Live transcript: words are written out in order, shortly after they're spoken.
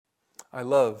I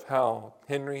love how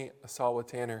Henry Asawa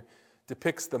Tanner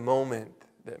depicts the moment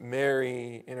that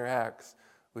Mary interacts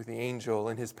with the angel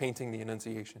in his painting, The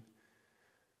Annunciation.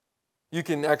 You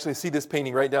can actually see this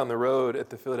painting right down the road at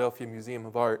the Philadelphia Museum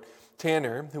of Art.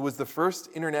 Tanner, who was the first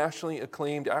internationally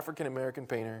acclaimed African-American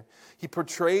painter, he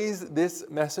portrays this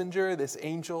messenger, this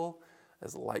angel,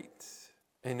 as light.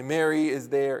 And Mary is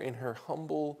there in her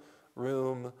humble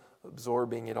room,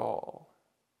 absorbing it all.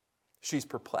 She's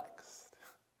perplexed.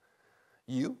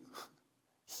 You?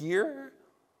 Here?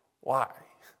 Why?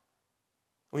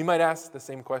 We might ask the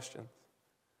same questions.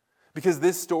 Because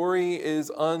this story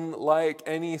is unlike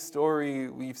any story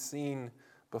we've seen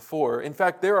before. In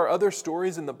fact, there are other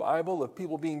stories in the Bible of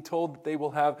people being told that they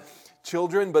will have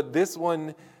children, but this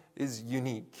one is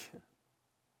unique.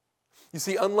 You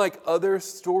see, unlike other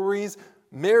stories,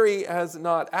 Mary has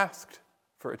not asked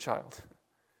for a child.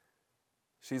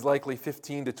 She's likely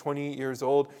 15 to 20 years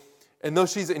old, and though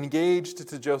she's engaged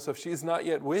to Joseph, she is not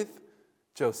yet with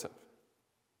Joseph.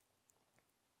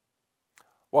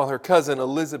 While her cousin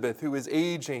Elizabeth, who is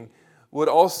aging, would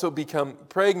also become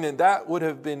pregnant, that would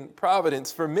have been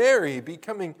providence. For Mary,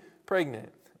 becoming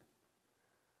pregnant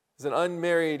as an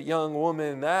unmarried young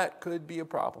woman, that could be a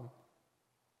problem.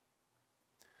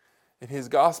 In his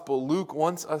gospel, Luke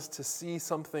wants us to see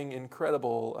something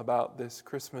incredible about this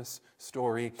Christmas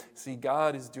story. See,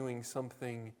 God is doing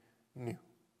something new.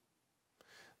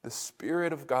 The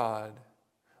Spirit of God,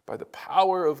 by the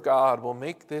power of God, will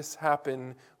make this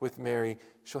happen with Mary.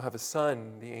 She'll have a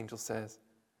son, the angel says.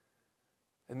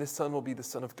 And this son will be the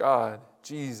Son of God,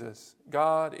 Jesus,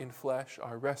 God in flesh,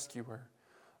 our rescuer,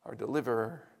 our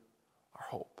deliverer, our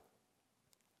hope.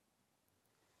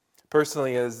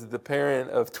 Personally, as the parent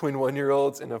of twin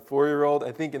 1-year-olds and a 4-year-old,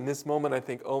 I think in this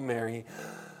moment, oh, Mary,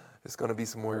 it's going to be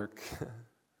some work.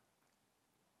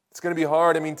 It's going to be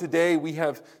hard. I mean, today we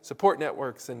have support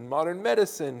networks and modern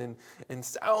medicine and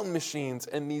sound machines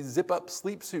and these zip-up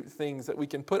sleep suit things that we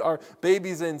can put our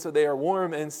babies in so they are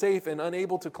warm and safe and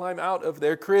unable to climb out of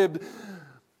their crib.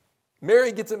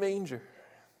 Mary gets a manger.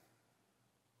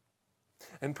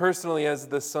 And personally, as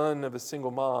the son of a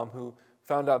single mom who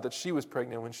found out that she was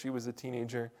pregnant when she was a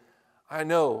teenager, I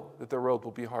know that the road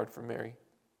will be hard for Mary.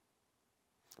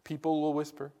 People will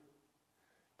whisper.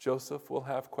 Joseph will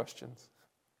have questions.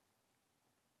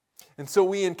 And so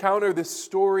we encounter this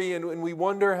story and we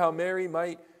wonder how Mary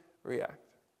might react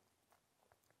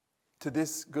to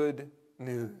this good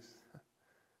news,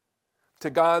 to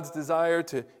God's desire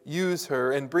to use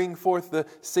her and bring forth the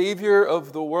Savior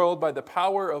of the world by the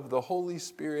power of the Holy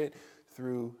Spirit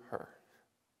through her.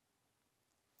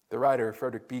 The writer,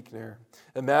 Frederick Buechner,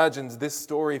 imagines this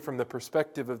story from the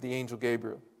perspective of the angel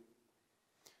Gabriel.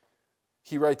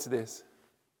 He writes this: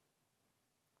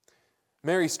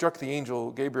 Mary struck the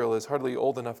angel Gabriel as hardly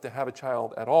old enough to have a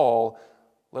child at all,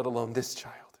 let alone this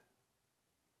child.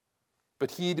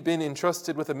 But he'd been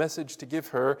entrusted with a message to give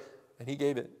her, and he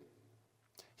gave it.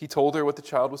 He told her what the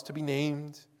child was to be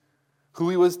named, who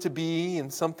he was to be,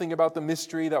 and something about the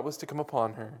mystery that was to come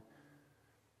upon her.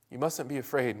 You mustn't be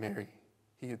afraid, Mary,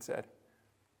 he had said.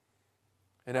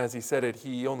 And as he said it,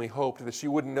 he only hoped that she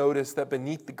wouldn't notice that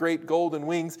beneath the great golden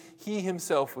wings, he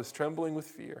himself was trembling with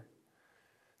fear,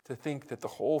 to think that the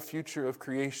whole future of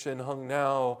creation hung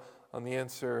now on the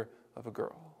answer of a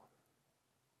girl.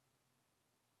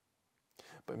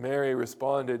 But Mary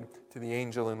responded to the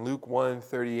angel in Luke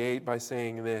 1:38 by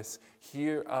saying this: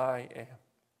 Here I am,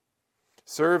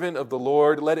 servant of the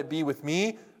Lord, let it be with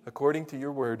me according to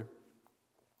your word.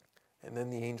 And then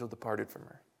the angel departed from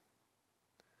her.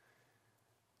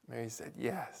 Mary said,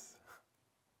 Yes.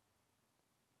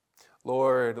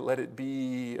 Lord, let it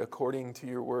be according to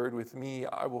your word with me.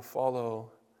 I will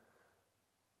follow.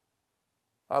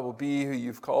 I will be who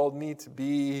you've called me to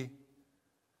be.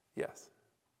 Yes.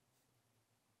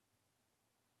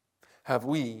 Have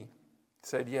we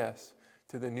said yes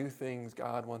to the new things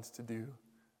God wants to do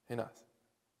in us?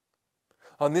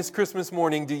 On this Christmas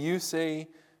morning, do you say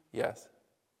yes?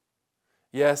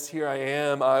 Yes, here I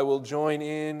am. I will join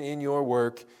in your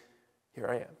work. Here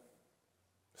I am,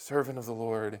 servant of the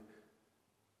Lord.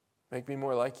 Make me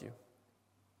more like you.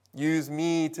 Use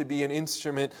me to be an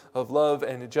instrument of love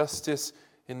and justice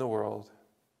in the world.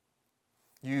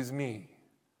 Use me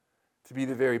to be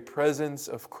the very presence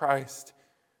of Christ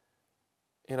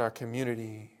in our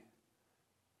community.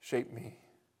 Shape me.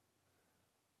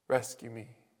 Rescue me.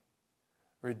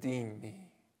 Redeem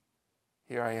me.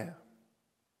 Here I am.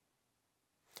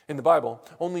 In the Bible,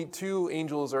 only 2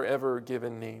 angels are ever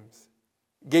given names: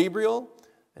 Gabriel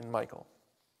and Michael.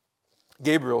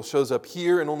 Gabriel shows up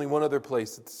here and only one other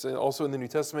place. It's also in the New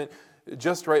Testament,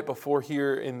 just right before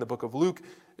here in the book of Luke.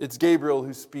 it's Gabriel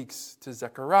who speaks to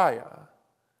Zechariah.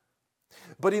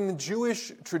 But in the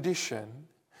Jewish tradition,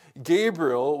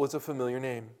 Gabriel was a familiar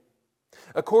name.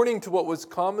 According to what was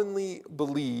commonly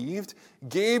believed,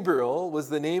 Gabriel was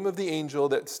the name of the angel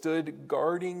that stood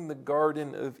guarding the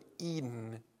Garden of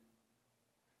Eden.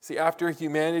 See, after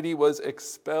humanity was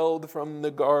expelled from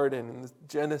the garden in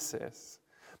Genesis,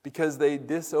 because they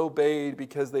disobeyed,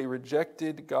 because they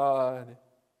rejected God,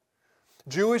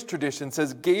 Jewish tradition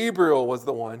says Gabriel was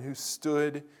the one who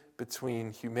stood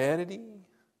between humanity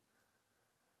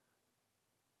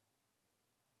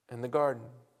and the garden.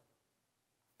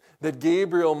 That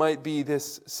Gabriel might be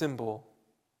this symbol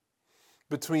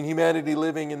between humanity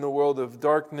living in the world of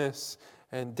darkness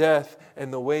and death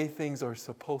and the way things are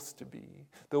supposed to be,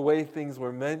 the way things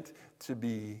were meant to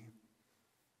be,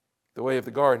 the way of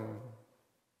the garden,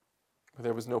 where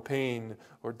there was no pain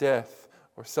or death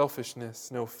or selfishness,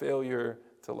 no failure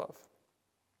to love.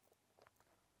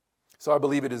 So I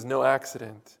believe it is no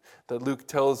accident that Luke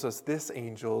tells us this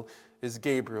angel is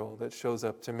Gabriel that shows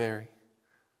up to Mary.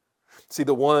 See,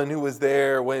 the one who was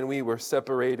there when we were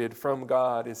separated from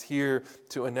God is here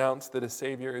to announce that a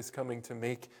Savior is coming to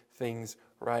make things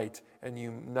right and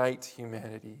unite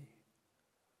humanity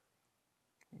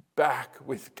back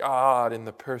with God in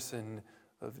the person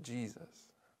of Jesus.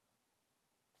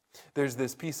 There's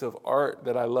this piece of art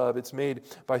that I love. It's made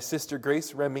by Sister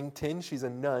Grace Remington. She's a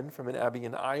nun from an abbey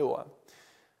in Iowa.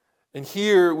 And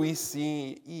here we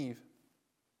see Eve.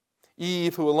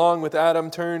 Eve, who along with Adam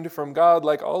turned from God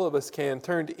like all of us can,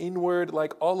 turned inward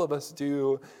like all of us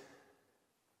do,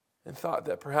 and thought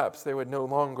that perhaps there would no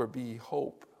longer be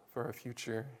hope for a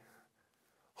future,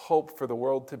 hope for the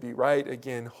world to be right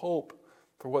again, hope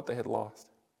for what they had lost.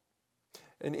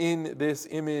 And in this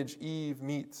image, Eve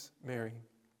meets Mary,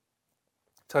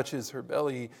 touches her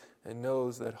belly, and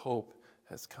knows that hope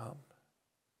has come.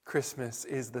 Christmas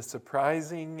is the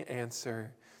surprising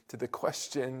answer to the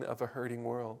question of a hurting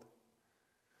world.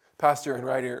 Pastor and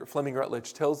writer Fleming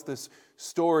Rutledge tells this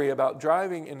story about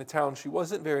driving in a town she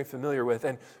wasn't very familiar with,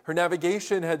 and her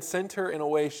navigation had sent her in a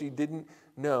way she didn't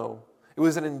know. It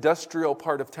was an industrial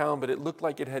part of town, but it looked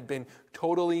like it had been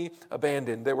totally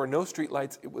abandoned. There were no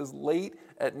streetlights. It was late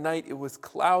at night. It was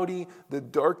cloudy. The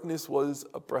darkness was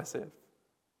oppressive.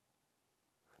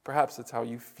 Perhaps it's how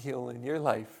you feel in your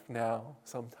life now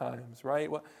sometimes, right?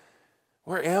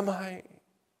 Where am I?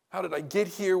 How did I get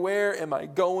here? Where am I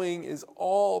going? Is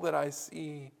all that I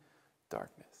see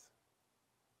darkness?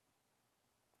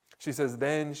 She says,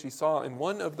 then she saw in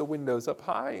one of the windows up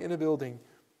high in a building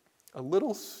a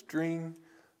little string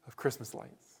of Christmas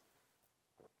lights.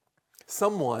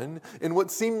 Someone, in what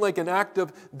seemed like an act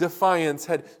of defiance,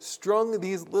 had strung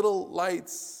these little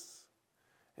lights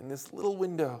in this little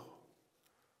window,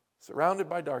 surrounded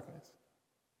by darkness.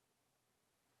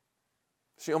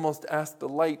 She almost asked the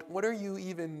light, what are you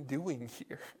even doing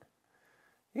here?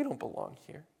 You don't belong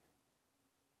here.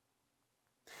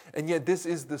 And yet this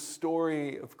is the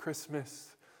story of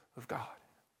Christmas of God.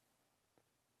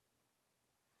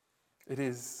 It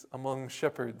is among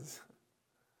shepherds,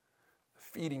 a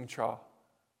feeding trough.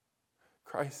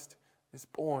 Christ is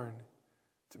born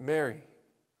to Mary,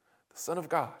 the Son of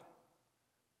God,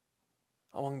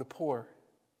 among the poor,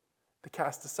 the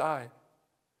cast aside,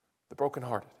 the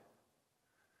brokenhearted.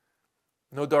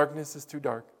 No darkness is too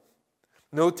dark.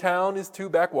 No town is too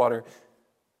backwater.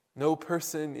 No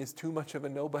person is too much of a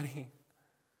nobody.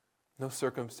 No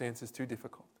circumstance is too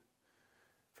difficult.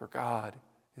 For God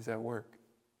is at work.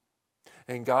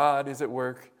 And God is at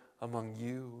work among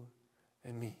you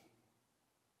and me.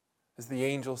 As the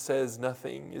angel says,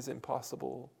 nothing is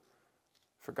impossible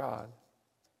for God.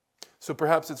 So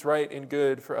perhaps it's right and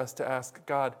good for us to ask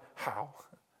God, how?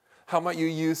 How might you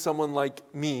use someone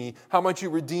like me? How might you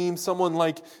redeem someone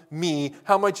like me?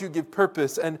 How might you give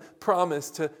purpose and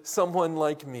promise to someone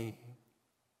like me?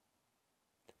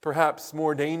 Perhaps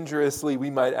more dangerously, we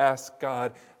might ask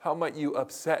God, how might you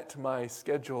upset my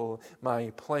schedule,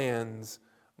 my plans,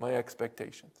 my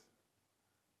expectations?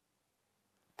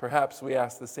 Perhaps we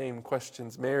ask the same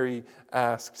questions Mary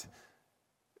asked.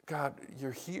 God,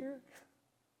 you're here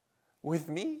with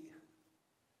me?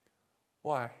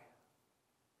 Why?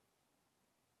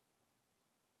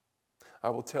 I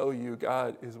will tell you,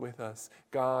 God is with us.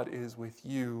 God is with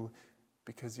you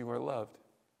because you are loved.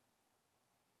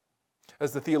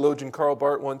 As the theologian Karl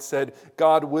Barth once said,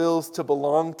 God wills to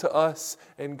belong to us,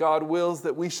 and God wills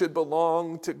that we should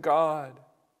belong to God.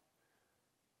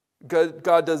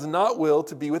 God does not will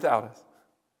to be without us.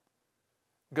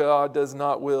 God does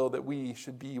not will that we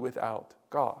should be without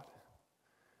God.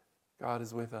 God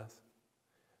is with us.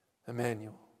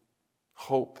 Emmanuel,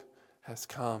 hope has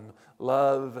come.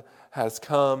 Love has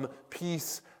come.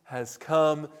 Peace has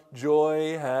come.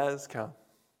 Joy has come.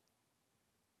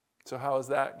 So how is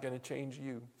that going to change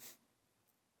you?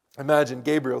 Imagine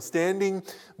Gabriel standing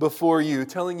before you,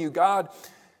 telling you God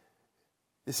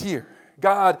is here.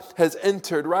 God has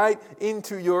entered right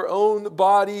into your own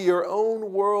body, your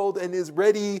own world, and is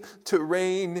ready to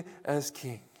reign as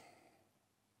king.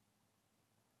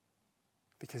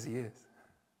 Because he is.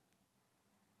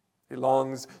 He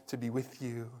longs to be with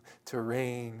you, to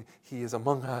reign. He is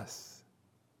among us.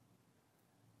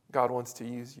 God wants to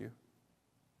use you.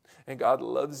 And God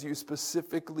loves you,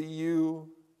 specifically you,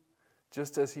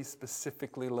 just as he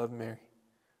specifically loved Mary.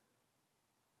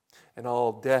 And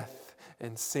all death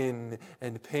and sin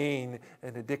and pain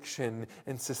and addiction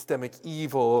and systemic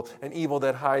evil and evil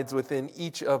that hides within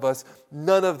each of us,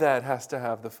 none of that has to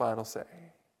have the final say.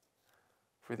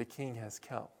 For the King has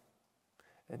come,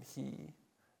 and he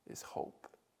is hope.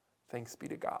 Thanks be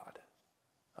to God.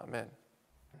 Amen.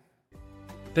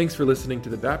 Thanks for listening to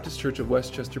the Baptist Church of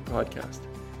Westchester podcast.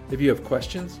 If you have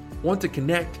questions, want to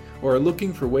connect, or are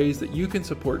looking for ways that you can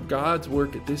support God's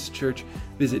work at this church,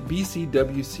 visit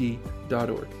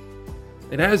bcwc.org.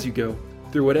 And as you go,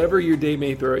 through whatever your day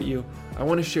may throw at you, I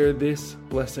want to share this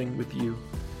blessing with you.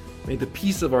 May the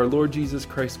peace of our Lord Jesus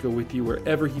Christ go with you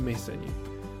wherever he may send you.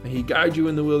 May he guide you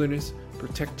in the wilderness,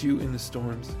 protect you in the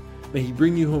storms. May he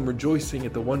bring you home rejoicing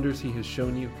at the wonders he has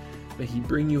shown you. May he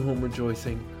bring you home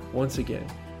rejoicing once again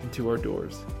into our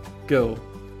doors. Go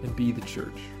and be the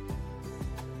church.